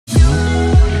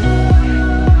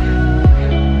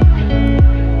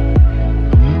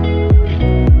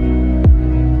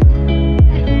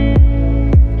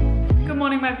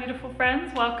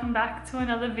back to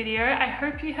another video. I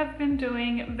hope you have been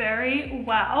doing very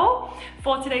well.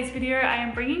 For today's video, I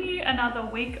am bringing you another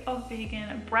week of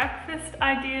vegan breakfast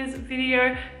ideas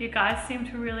video. You guys seem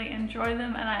to really enjoy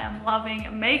them and I am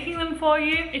loving making them for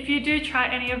you. If you do try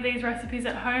any of these recipes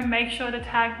at home, make sure to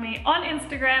tag me on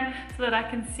Instagram so that I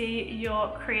can see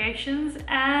your creations.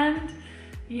 And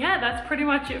yeah, that's pretty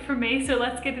much it from me. So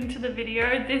let's get into the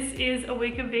video. This is a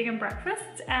week of vegan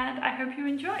breakfasts and I hope you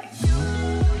enjoy.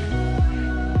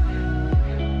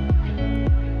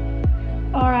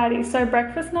 Alrighty, so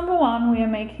breakfast number one, we are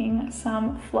making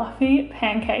some fluffy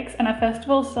pancakes, and I first of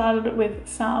all started with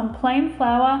some plain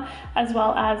flour as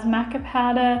well as maca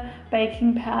powder,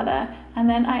 baking powder, and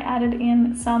then I added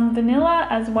in some vanilla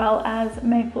as well as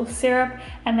maple syrup,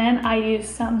 and then I used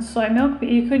some soy milk, but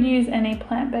you could use any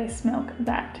plant-based milk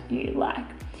that you like.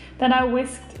 Then I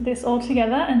whisked this all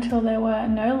together until there were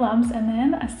no lumps, and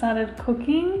then I started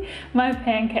cooking my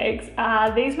pancakes.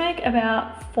 These make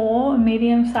about 4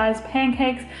 medium-sized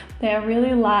pancakes. They're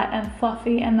really light and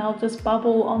fluffy and they'll just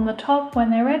bubble on the top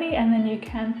when they're ready, and then you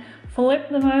can flip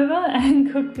them over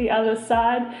and cook the other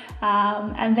side.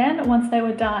 And then once they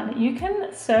were done, you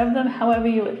can serve them however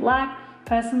you would like.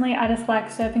 Personally, I just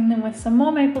like serving them with some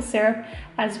more maple syrup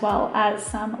as well as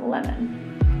some lemon.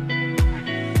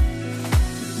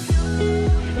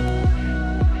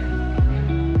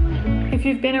 If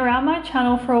you've been around my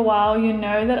channel for a while, you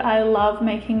know that I love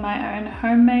making my own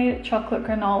homemade chocolate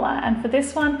granola. And for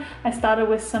this one, I started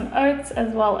with some oats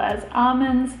as well as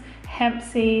almonds, hemp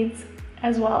seeds,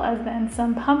 as well as then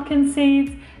some pumpkin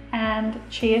seeds and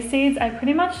chia seeds. I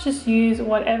pretty much just use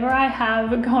whatever I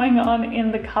have going on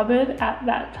in the cupboard at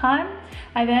that time.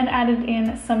 I then added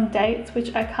in some dates,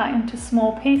 which I cut into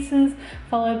small pieces,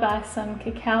 followed by some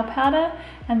cacao powder.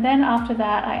 And then after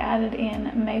that, I added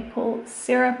in maple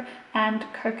syrup and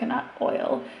coconut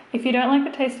oil. If you don't like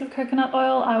the taste of coconut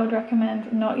oil, I would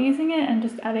recommend not using it and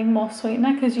just adding more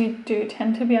sweetener, because you do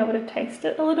tend to be able to taste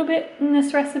it a little bit in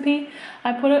this recipe.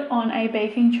 I put it on a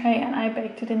baking tray and I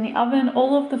baked it in the oven.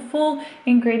 All of the full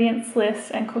ingredients lists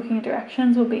and cooking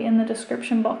directions will be in the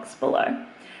description box below.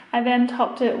 I then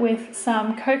topped it with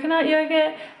some coconut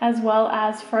yogurt as well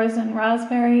as frozen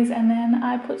raspberries, and then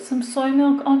I put some soy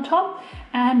milk on top,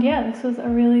 and yeah, this was a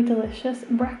really delicious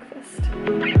breakfast.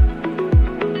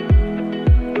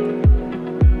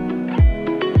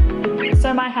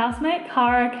 So my housemate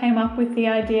Cara came up with the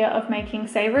idea of making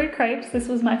savoury crepes. This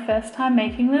was my first time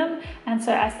making them, and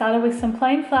so I started with some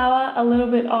plain flour, a little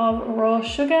bit of raw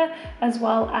sugar, as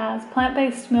well as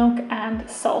plant-based milk and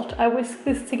salt. I whisked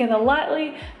this together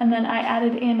lightly, and then I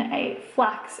added in a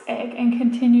flax egg and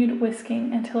continued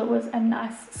whisking until it was a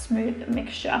nice smooth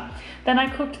mixture. Then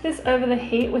I cooked this over the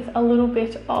heat with a little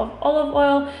bit of olive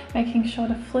oil, making sure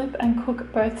to flip and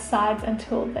cook both sides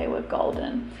until they were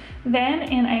golden. Then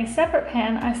in a separate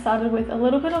pan, I started with a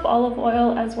little bit of olive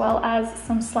oil as well as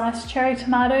some sliced cherry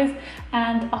tomatoes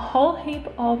and a whole heap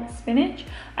of spinach.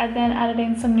 I then added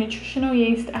in some nutritional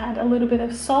yeast and a little bit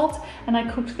of salt, and I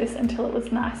cooked this until it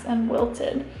was nice and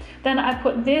wilted. Then I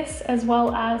put this as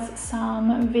well as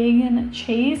some vegan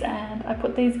cheese, and I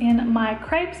put these in my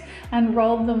crepes and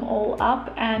rolled them all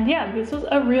up. And yeah, this was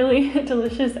a really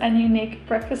delicious and unique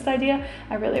breakfast idea.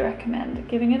 I really recommend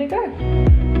giving it a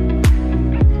go.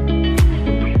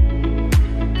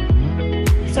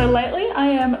 So lately I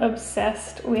am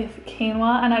obsessed with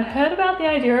quinoa, and I'd heard about the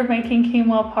idea of making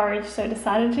quinoa porridge, so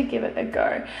decided to give it a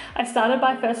go. I started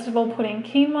by first of all putting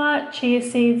quinoa, chia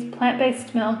seeds,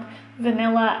 plant-based milk,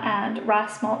 vanilla and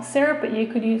rice malt syrup, but you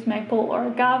could use maple or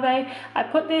agave. I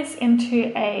put this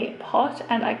into a pot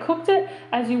and I cooked it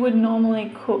as you would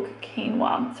normally cook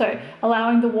quinoa. So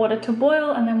allowing the water to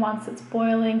boil, and then once it's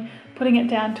boiling, putting it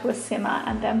down to a simmer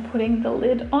and then putting the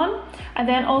lid on. I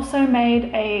then also made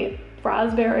a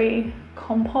raspberry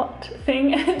compote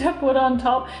thing to put on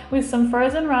top with some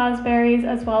frozen raspberries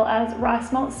as well as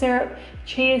rice malt syrup,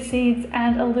 chia seeds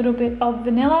and a little bit of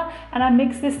vanilla, and I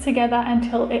mixed this together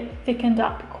until it thickened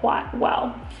up quite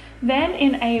well. Then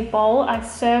in a bowl I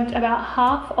served about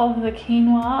half of the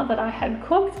quinoa that I had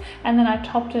cooked, and then I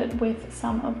topped it with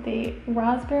some of the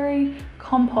raspberry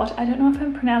compote. I don't know if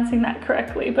I'm pronouncing that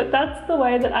correctly, but that's the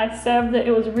way that I served it.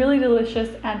 It was really delicious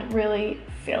and really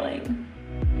filling.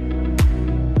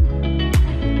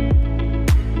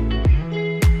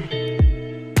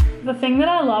 The thing that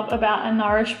I love about a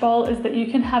Nourish bowl is that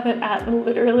you can have it at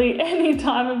literally any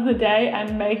time of the day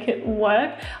and make it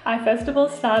work. I first of all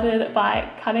started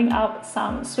by cutting up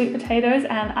some sweet potatoes,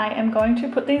 and I am going to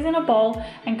put these in a bowl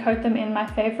and coat them in my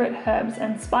favorite herbs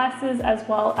and spices, as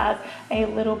well as a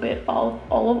little bit of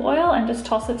olive oil, and just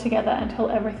toss it together until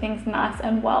everything's nice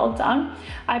and well done.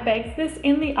 I baked this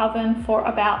in the oven for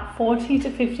about 40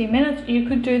 to 50 minutes. You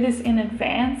could do this in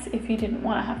advance if you didn't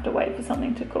want to have to wait for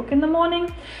something to cook in the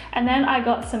morning. And then I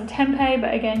got some tempeh,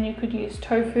 but again, you could use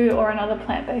tofu or another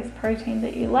plant-based protein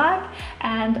that you like.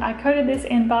 And I coated this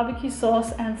in barbecue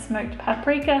sauce and smoked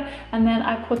paprika, and then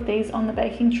I put these on the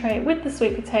baking tray with the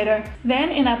sweet potato. Then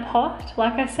in a pot,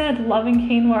 like I said, loving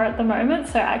quinoa at the moment,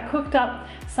 so I cooked up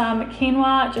some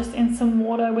quinoa just in some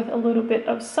water with a little bit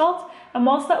of salt. And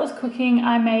whilst that was cooking,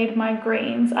 I made my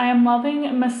greens. I am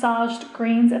loving massaged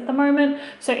greens at the moment.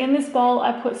 So in this bowl,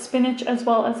 I put spinach as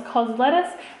well as cos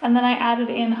lettuce, and then I added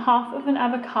in half of an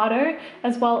avocado,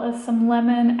 as well as some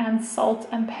lemon and salt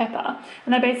and pepper.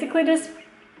 And I basically just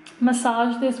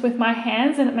massage this with my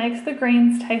hands, and it makes the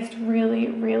greens taste really,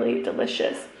 really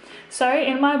delicious. So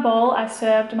in my bowl, I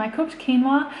served my cooked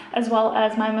quinoa, as well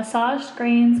as my massaged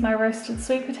greens, my roasted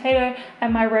sweet potato,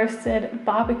 and my roasted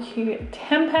barbecue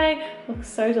tempeh. Looks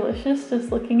so delicious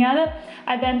just looking at it.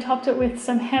 I then topped it with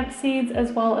some hemp seeds,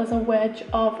 as well as a wedge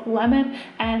of lemon.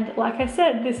 And like I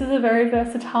said, this is a very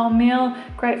versatile meal,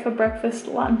 great for breakfast,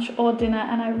 lunch, or dinner,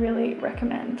 and I really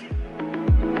recommend.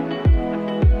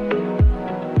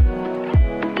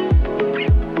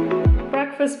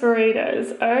 Breakfast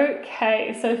burritos.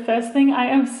 Okay, so first thing I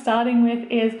am starting with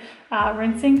is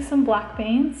rinsing some black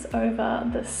beans over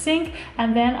the sink,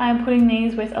 and then I'm putting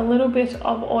these with a little bit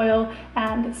of oil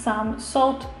and some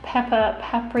salt, pepper,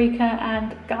 paprika,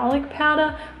 and garlic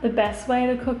powder. The best way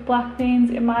to cook black beans,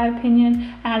 in my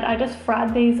opinion. And I just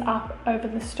fried these up over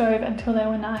the stove until they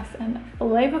were nice and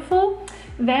flavorful.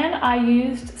 Then I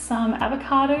used some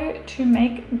avocado to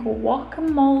make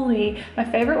guacamole. My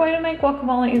favorite way to make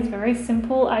guacamole is very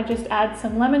simple. I just add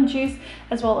some lemon juice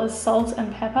as well as salt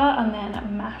and pepper, and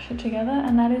then mash it together,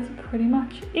 and that is pretty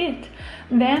much it.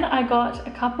 Then I got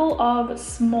a couple of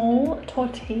small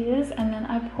tortillas, and then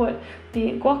I put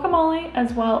the guacamole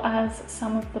as well as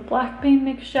some of the black bean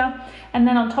mixture, and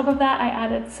then on top of that I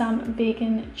added some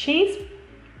vegan cheese.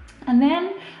 And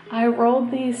then I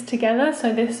rolled these together,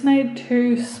 so this made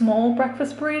 2 small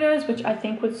breakfast burritos, which I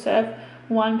think would serve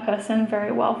one person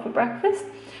very well for breakfast.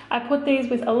 I put these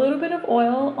with a little bit of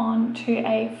oil onto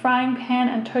a frying pan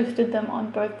and toasted them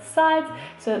on both sides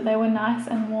so that they were nice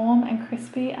and warm and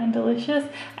crispy and delicious.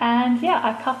 And yeah,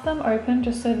 I cut them open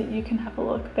just so that you can have a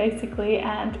look basically,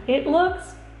 and it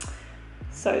looks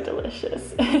so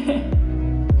delicious.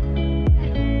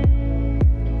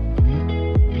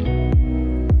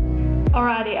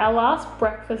 Alrighty, our last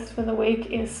breakfast for the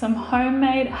week is some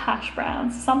homemade hash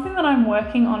browns, something that I'm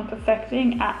working on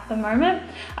perfecting at the moment.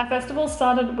 I first of all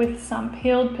started with some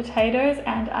peeled potatoes,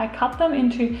 and I cut them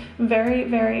into very,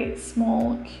 very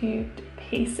small cubed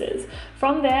pieces.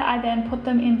 From there, I then put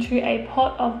them into a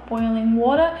pot of boiling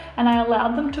water, and I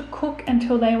allowed them to cook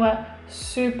until they were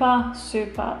super,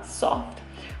 super soft.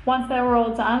 Once they were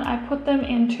all done, I put them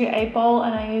into a bowl,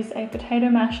 and I used a potato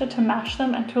masher to mash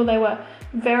them until they were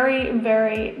very,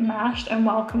 very mashed and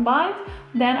well combined.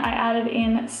 Then I added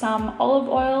in some olive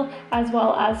oil as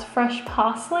well as fresh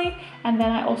parsley, and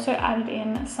then I also added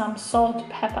in some salt,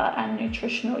 pepper, and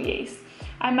nutritional yeast.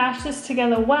 I mashed this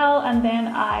together well, and then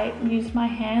I used my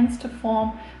hands to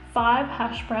form 5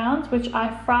 hash browns, which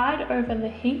I fried over the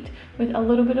heat with a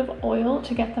little bit of oil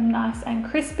to get them nice and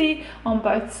crispy on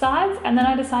both sides. And then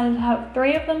I decided to have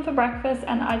 3 of them for breakfast,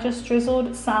 and I just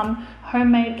drizzled some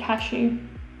homemade cashew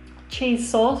cheese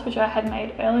sauce, which I had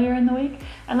made earlier in the week,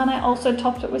 and then I also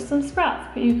topped it with some sprouts.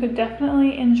 But you could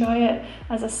definitely enjoy it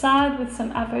as a side with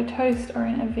some avo toast or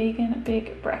in a vegan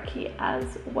big brekkie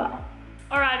as well.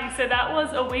 Alrighty, so that was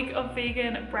a week of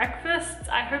vegan breakfasts.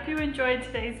 I hope you enjoyed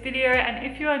today's video, and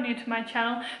if you are new to my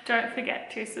channel, don't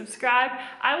forget to subscribe.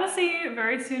 I will see you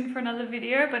very soon for another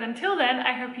video, but until then,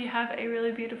 I hope you have a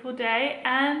really beautiful day,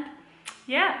 and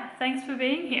yeah, thanks for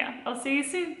being here. I'll see you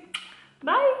soon.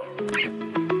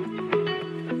 Bye!